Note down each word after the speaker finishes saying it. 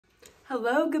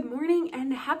Hello, good morning,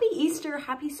 and happy Easter,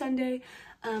 happy Sunday.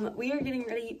 We are getting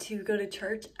ready to go to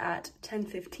church at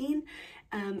 10:15,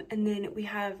 and then we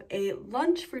have a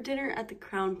lunch for dinner at the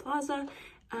Crowne Plaza,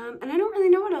 and I don't really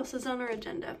know what else is on our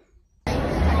agenda. So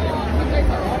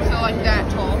like that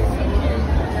tall.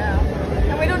 Yeah.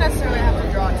 And we don't necessarily have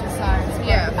to draw it to size, but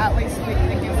yeah, at least we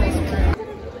can give this room.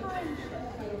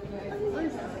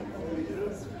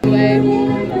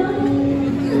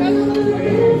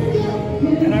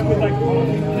 And I would like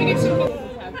We can still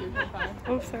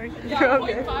Oh, sorry. yeah, You're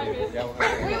okay. Yeah,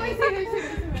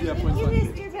 point five.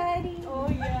 Mr. Buddy. Oh,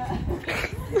 yeah.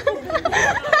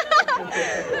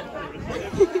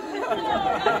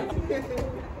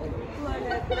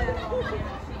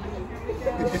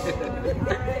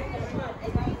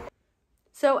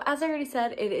 So as I already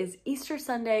said, it is Easter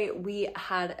Sunday. We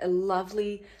had a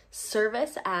lovely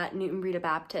service at Newton Breda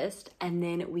Baptist, and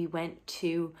then we went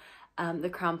to the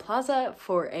Crowne Plaza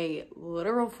for a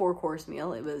literal 4-course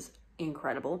meal. It was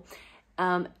incredible.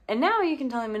 And now you can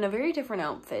tell I'm in a very different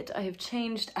outfit. I have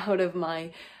changed out of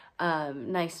my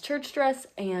nice church dress,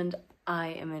 and I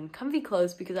am in comfy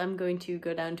clothes because I'm going to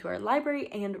go down to our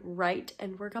library and write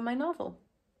and work on my novel.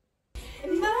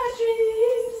 In my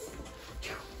dreams,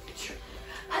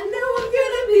 I know I'm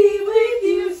gonna be with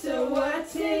you, so I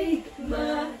take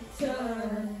my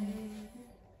time.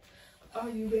 Are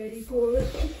you ready for it?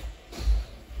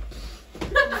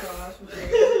 Oh gosh,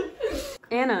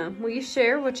 Anna, will you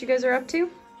share what you guys are up to?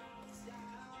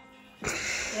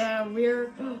 yeah,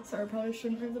 we're sorry, I probably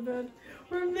shouldn't hurt the bed.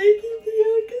 We're making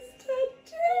Bianca's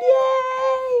tattoo.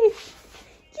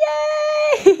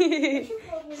 Yay! Yay!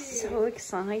 So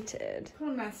excited. Put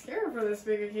on mascara for this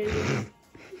big occasion.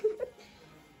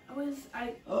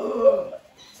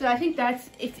 So I think that's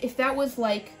if that was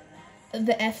like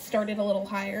the F started a little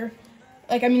higher.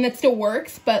 Like I mean that still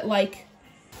works, but like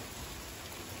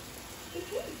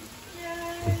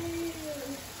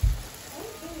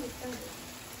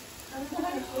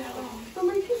the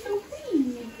lake is so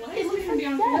clean. it looks like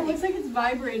it looks like it's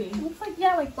vibrating. It looks like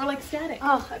or like static.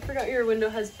 Oh, I forgot your window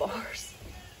has bars.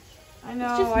 I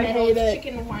know, I hate it.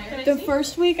 Chicken wire. The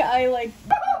first week I like...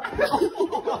 I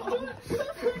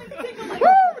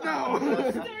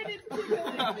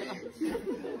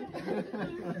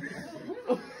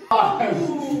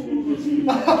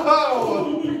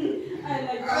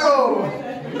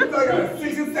got a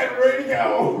 6 and 7 ready to go.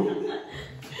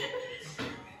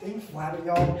 Ain't flapping,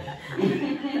 y'all.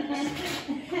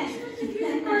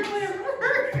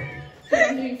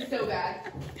 I'm doing so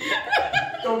bad.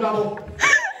 Go double.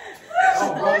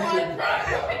 Oh, wrong shit.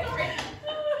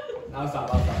 I'll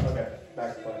stop. Okay,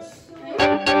 back to place.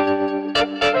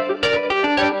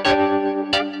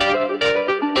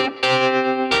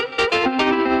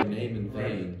 Name in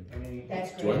vain.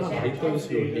 Do I not hate those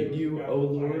who hate you, O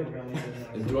Lord?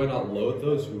 And do I not loathe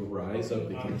those who rise up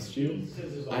against you?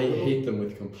 I hate them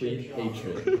with complete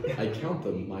hatred. I count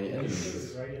them my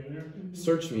enemies.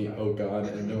 Search me, O God,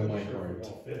 and know my heart.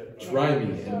 Try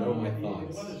me and know my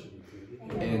thoughts.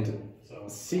 And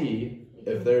see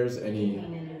if there's any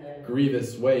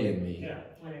grievous way in me,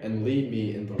 and lead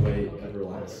me in the way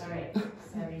everlasting. Alright,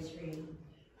 Saturday's free.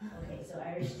 Okay, so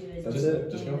Irish stew is... That's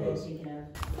it, just go for it.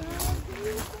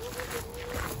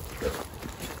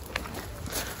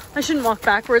 I shouldn't walk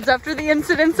backwards after the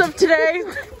incidents of today.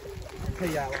 Hey,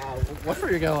 yeah, wow. What's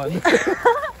where you're going?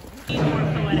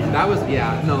 That was,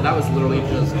 yeah, no, that was literally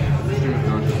just stream of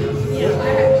consciousness.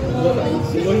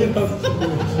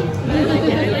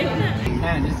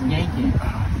 Man, just yank it.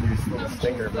 There's a little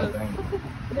sticker of that thing.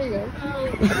 There you go.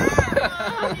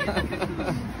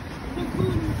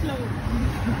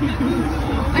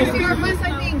 I see our bus,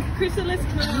 I think. Chrysalis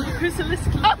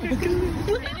Club.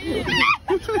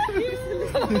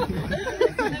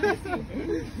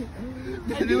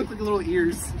 They look like little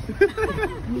ears. I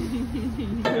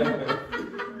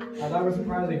thought we're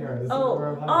surprising her. This is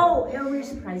where I'm we're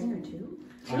surprising her too?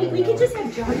 We could just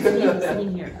have John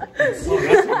sitting here.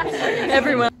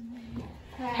 Everyone.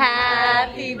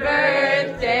 Happy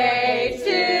birthday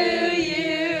to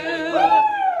you.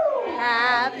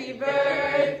 Happy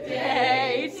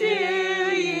birthday to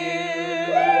you.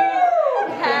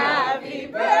 Happy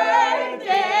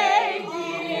birthday,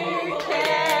 dear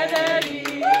Kennedy.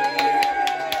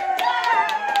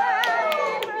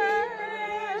 Happy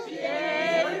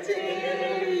birthday to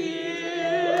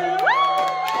you.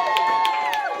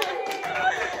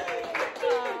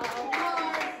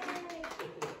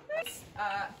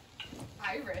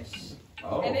 Irish.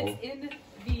 Oh. And it's in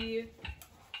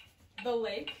the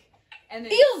lake. And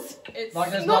Eels! It's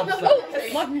Loch-Ness no, Monster.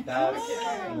 it's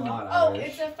That's not Oh, Irish.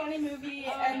 it's a funny movie,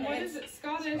 and what it's is it?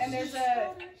 Scottish? and there's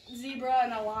a zebra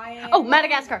and a lion. Oh,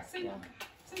 Madagascar. Same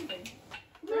thing.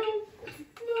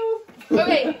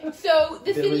 Okay, so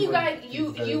the Did city we you guys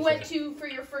win? you went to for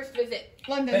your first visit.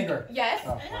 London. Bangor. Yes,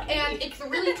 Oh, and it's a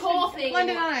really tall thing.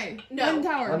 London Eye. No. London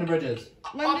Tower. London Bridges.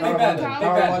 London Tower of London. Tower.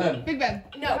 Tower of London. Big Ben.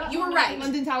 No, you were right.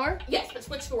 London Tower. Yes, but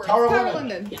switch the words. Tower of Tower of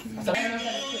London. London.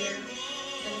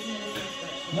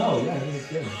 No, yeah, I think it's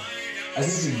good. I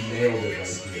think you nailed it right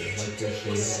here. Like the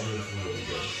shade is really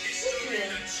good.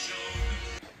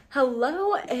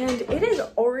 Hello, and it is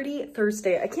already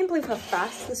Thursday. I can't believe how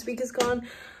fast this week has gone.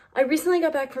 I recently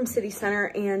got back from City Center,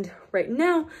 and right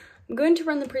now I'm going to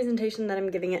run the presentation that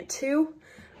I'm giving at 2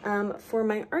 for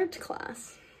my art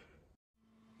class.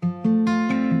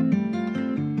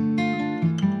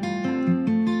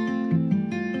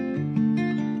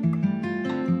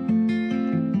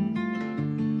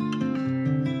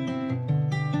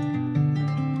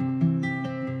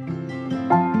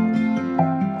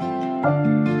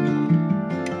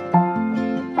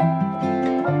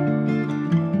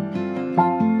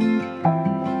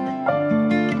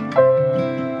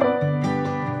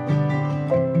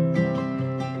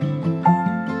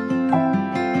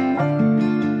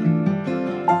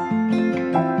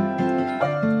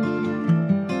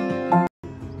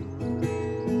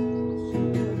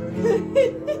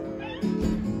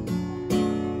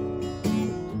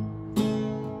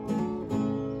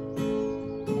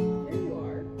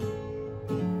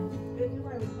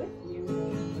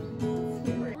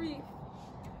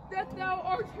 That thou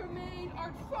art her maid,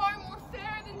 art far more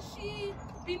fair than she.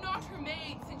 Be not her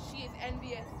maid, since she is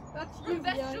envious. Her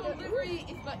vestal livery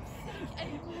is but silk and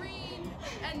green,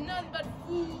 and none but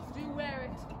fools do wear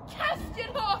it. Cast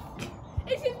it off!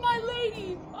 It is my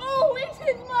lady! Oh, it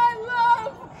is my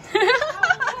love!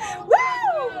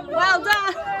 Woo! Well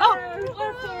done! Oh!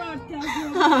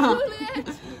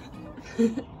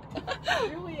 Juliet!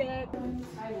 Juliet.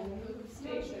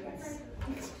 Stations.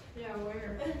 Yeah,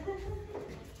 where?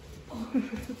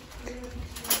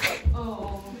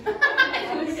 Oh.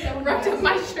 Ripped up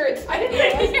my shirts. I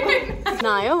didn't hear it.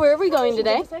 Nyiah, where are we going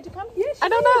today? I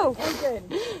don't know.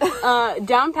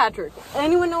 Downpatrick.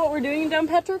 Anyone know what we're doing in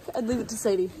Downpatrick? I'd leave it to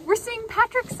Sadie. We're seeing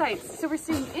Patrick's sites. So we're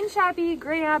seeing Inch Abbey,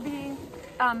 Grey Abbey,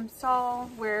 Saul,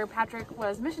 where Patrick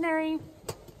was missionary.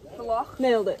 The Loch.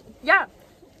 Nailed it. Yeah.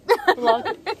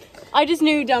 I just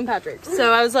knew Downpatrick,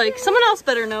 so I was like, someone else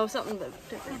better know something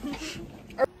different.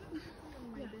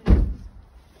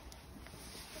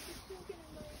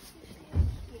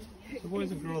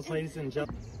 Boys and girls, ladies and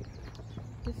gentlemen.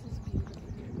 This is beautiful.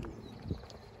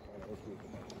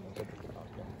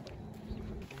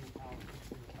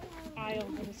 Aisle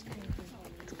for the screen.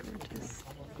 It's gorgeous.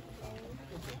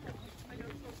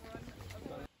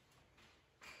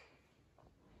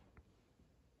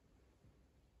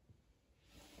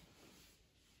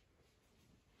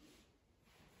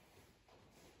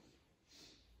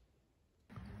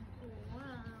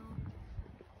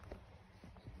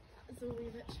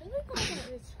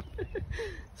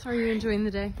 So are you enjoying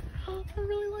the day? Oh, I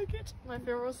really like it. My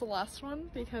favorite was the last one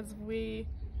because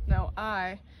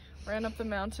I ran up the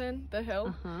mountain, the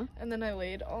hill, and then I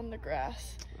laid on the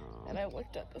grass and I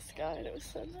looked at the sky and it was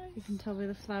so nice. You can tell by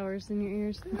the flowers in your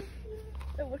ears.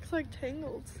 It looks like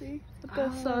Tangled, see? With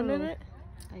the sun in it.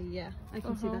 Yeah, I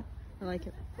can see that. I like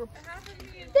it.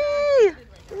 Yay!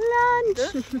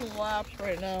 Lunch! Just collapsed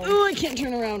right now. Oh, I can't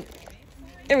turn around.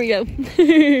 There we go.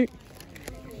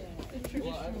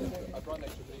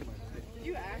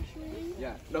 You actually?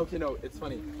 Yeah. No, okay, no, it's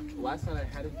funny. Last night I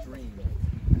had a dream.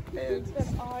 And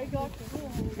I got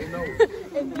cold. well,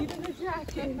 no, And needed a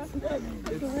jacket.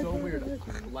 it's so weird.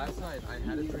 Last night I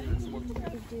had a dream.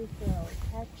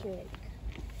 Patrick.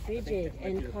 Bridget,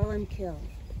 and call him Kill.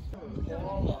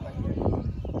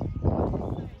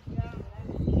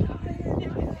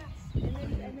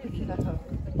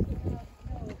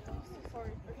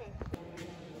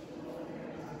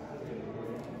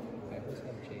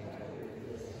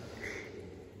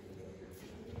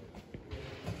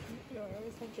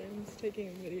 James taking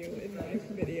a video in my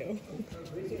video.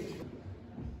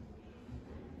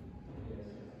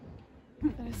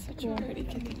 That is such a pretty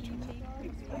cathedral.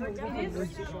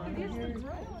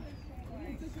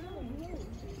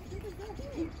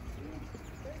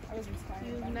 I was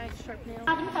inspired. Nice sharp nails.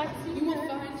 You will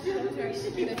find shelter in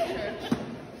this church.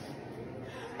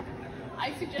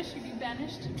 I suggest you be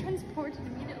banished, transported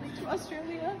immediately to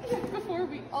Australia before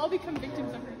we all become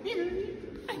victims of her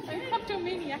and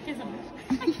kleptomaniacism.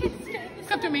 I can't stand this.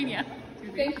 Kleptomania.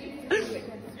 Thank you.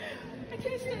 I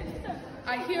can't stand this.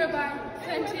 I hereby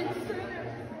sentence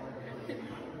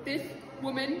This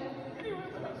woman,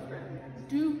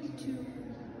 due to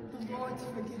the Lord's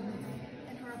forgiveness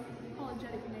and her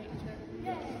apologetic nature,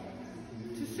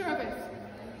 to service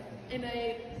in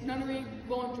a nunnery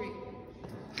laundry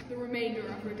the remainder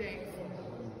of her days.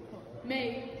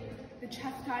 May the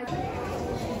chastisement.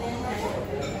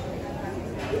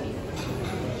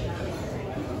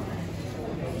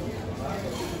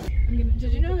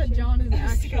 Did you know that John is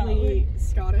actually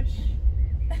Scottish?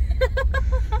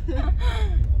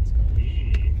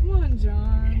 Come on,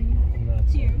 John.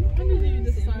 When did you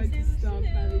decide to stop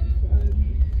having fun?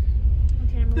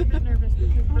 Okay, I'm a little bit nervous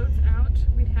because boat's out.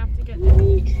 We'd have to get.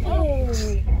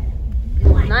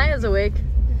 Nyiah's awake.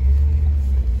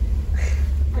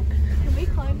 Can we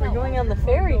climb that? We're going on the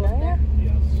ferry, Nyiah.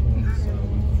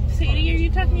 Sadie, are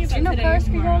you talking about today or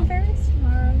tomorrow? Go on ferries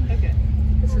tomorrow. Okay.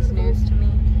 This is news to me.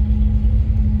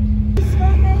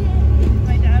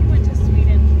 My dad went to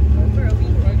Sweden for a week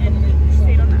and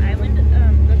stayed on the island.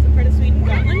 That's a part of Sweden,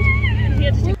 Gotland, and he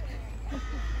had to take.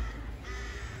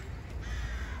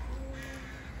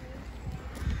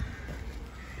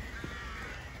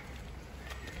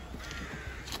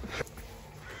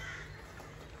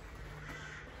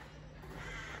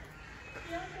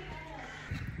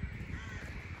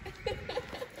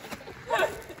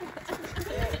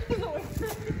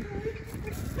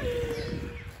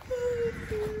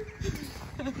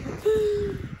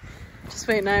 Just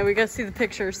wait, Nyiah, we gotta see the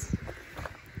pictures.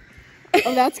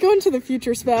 Oh, that's going to the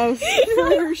future spouse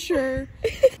for sure.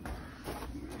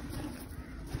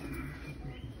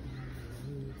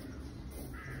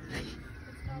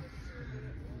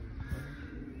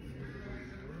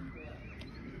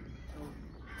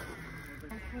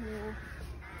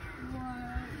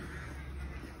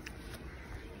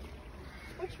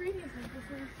 Which reading is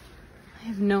this? I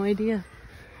have no idea.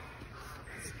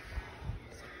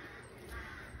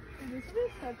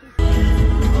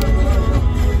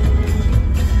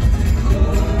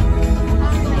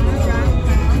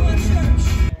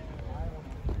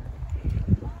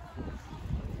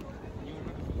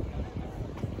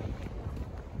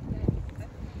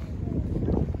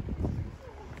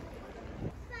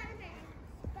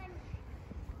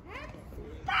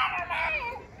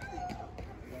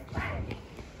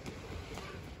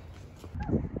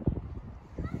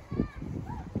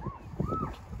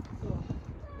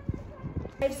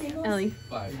 Ellie,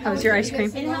 how was your ice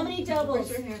cream? And how many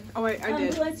doubles? Oh wait, I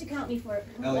did. Who wants to count me for it?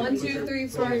 1, 2, 3,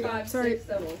 4, 5, 6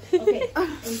 doubles. Okay.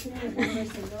 And can I have one more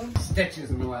single?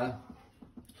 Stitches, Noelle.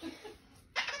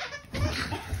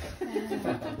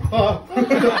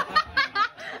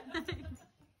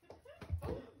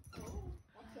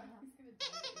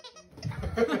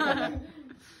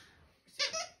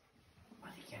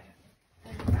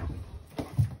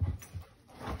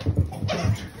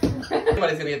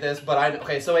 Everybody's gonna get this, but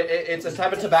okay, so it's a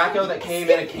type of tobacco that came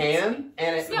in a can,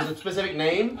 and it was a specific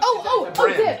name. It's a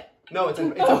brand. No, it's a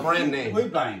brand name.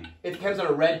 It comes in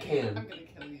a red can. I'm gonna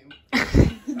kill you.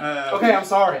 Okay, I'm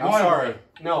sorry. I'm sorry.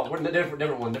 No, we're different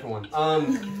one.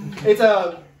 It's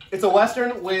a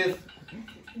Western with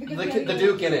the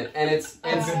Duke in it, and it's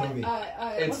Once Upon a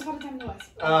Time in the West.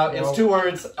 It's 2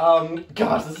 words.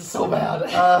 Gosh, this is so bad.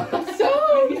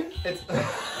 It's.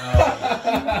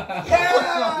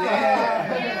 Yeah!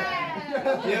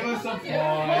 Give us some If you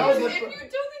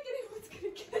don't think anyone's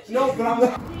gonna catch you. No, but I'm.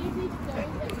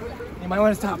 You might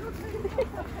want to stop.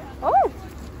 Oh!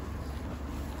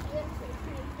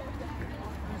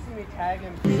 You see me tag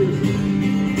him.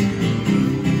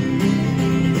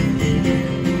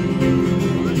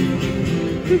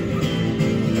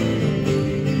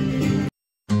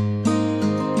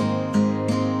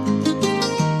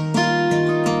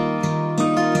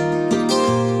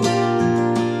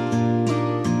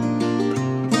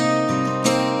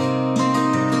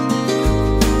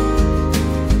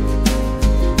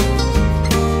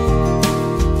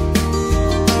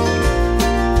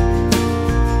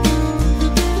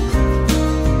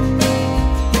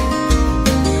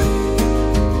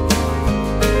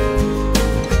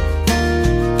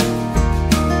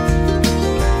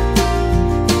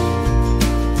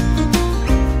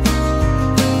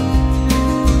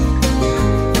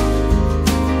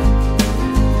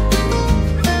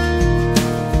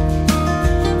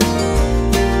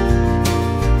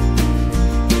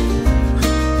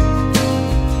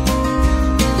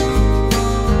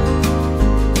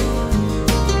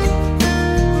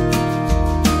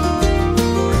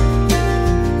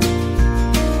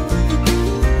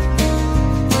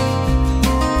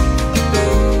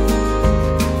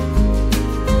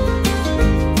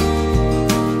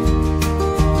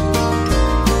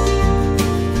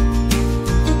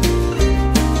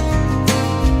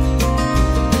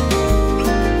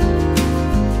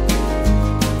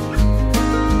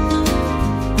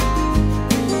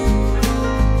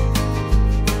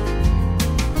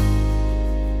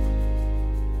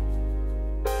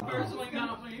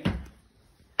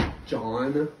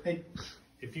 now? Hey,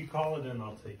 if you call it in,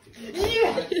 I'll take it.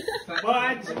 Yeah. But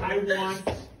I want.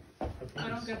 I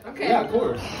don't get. Okay. Yeah, of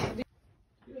course.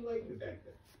 You like the back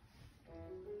there.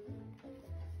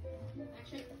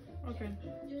 Okay.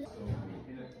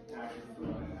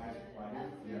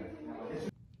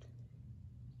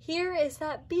 Here is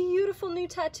that beautiful new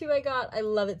tattoo I got. I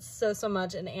love it so, so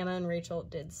much, and Anna and Rachel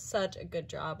did such a good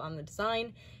job on the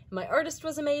design. My artist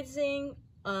was amazing.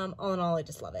 All in all, I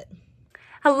just love it.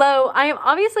 Hello, I am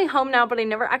obviously home now, but I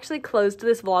never actually closed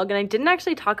this vlog, and I didn't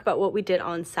actually talk about what we did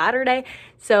on Saturday.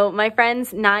 So my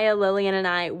friends Nyiah, Lillian, and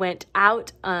I went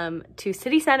out to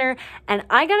City Center, and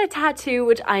I got a tattoo,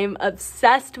 which I am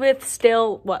obsessed with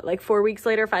still, what, like 4 weeks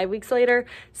later, 5 weeks later,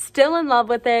 still in love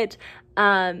with it.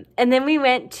 And then we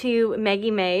went to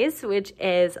Maggie Mae's, which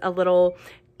is a little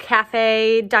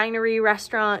cafe, dinery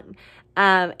restaurant,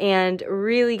 and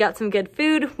really got some good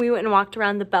food. We went and walked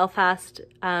around the Belfast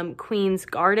Queen's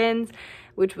Gardens,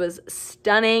 which was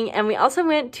stunning. And we also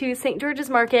went to St. George's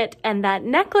Market, and that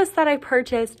necklace that I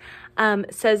purchased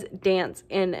says dance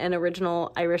in an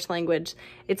original Irish language.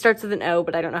 It starts with an O,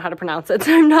 but I don't know how to pronounce it,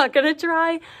 so I'm not gonna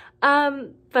try.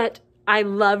 But I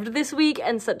loved this week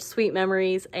and such sweet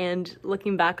memories, and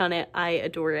looking back on it, I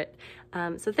adore it.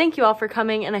 So thank you all for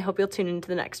coming, and I hope you'll tune into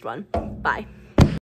the next one. Bye.